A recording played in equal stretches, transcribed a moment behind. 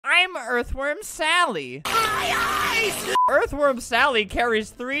I'm Earthworm Sally. Earthworm Sally carries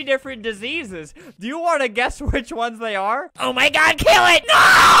 3 different diseases. Do you want to guess which ones they are? Oh my god, kill it!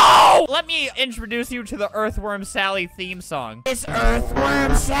 No! Let me introduce you to the Earthworm Sally theme song. It's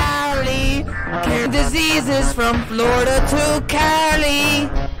Earthworm Sally, cure diseases from Florida to Cali.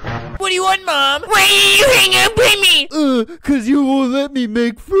 What do you want, Mom? Why are you hanging up with me? Cause you won't let me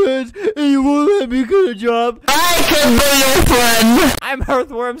make friends, and you won't let me get a job. I can be your friend. I'm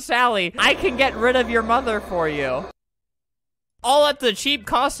Earthworm Sally. I can get rid of your mother for you. All at the cheap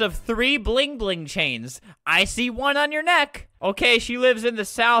cost of 3 bling bling chains. I see one on your neck. Okay, she lives in the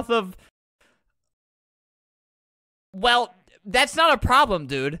south of... Well, that's not a problem,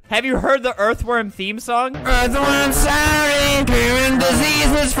 dude. Have you heard the Earthworm theme song? Earthworm Sally, curing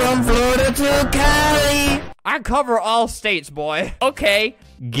diseases from Florida to Cali. I cover all states, boy. Okay.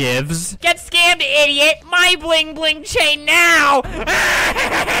 Gives. Get scammed, idiot! My bling bling chain now!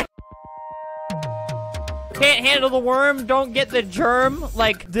 Can't handle the worm, don't get the germ,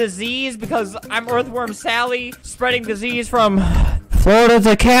 like disease, because I'm Earthworm Sally, spreading disease from Florida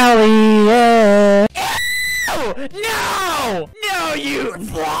to Cali, yeah. Ew! No! No, you...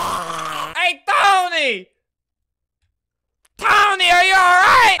 Hey, Tony! Tony, are you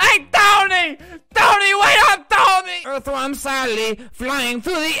alright? Hey, Tony! Tony, wait up, Tony! Earthworm Sally, flying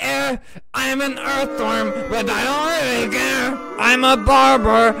through the air. I'm an earthworm, but I don't really care. I'm a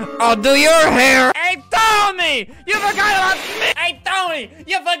barber, I'll do your hair. Hey, Tony! You forgot about me! Hey, Tony!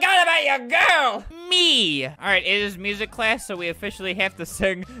 You forgot about your girl! Me! Alright, it is music class, so we officially have to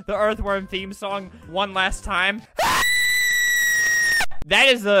sing the Earthworm theme song one last time. That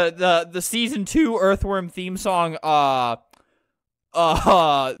is the season 2 Earthworm theme song,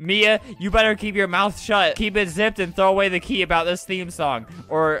 Mia, you better keep your mouth shut. Keep it zipped and throw away the key about this theme song,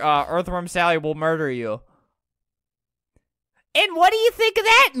 or Earthworm Sally will murder you. And what do you think of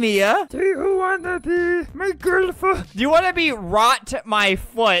that, Mia? Do you wanna be my girlfriend? Do you want to be Rot My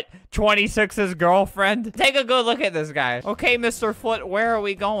Foot, 26's girlfriend? Take a good look at this guy. Okay, Mr. Foot, where are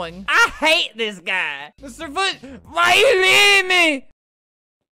we going? I hate this guy. Mr. Foot, why you leaving me?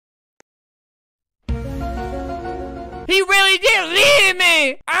 He really did leave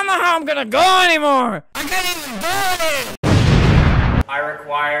me! I don't know how I'm gonna go anymore! I can't even do it! I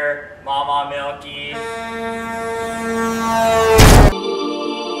require Mama Milky.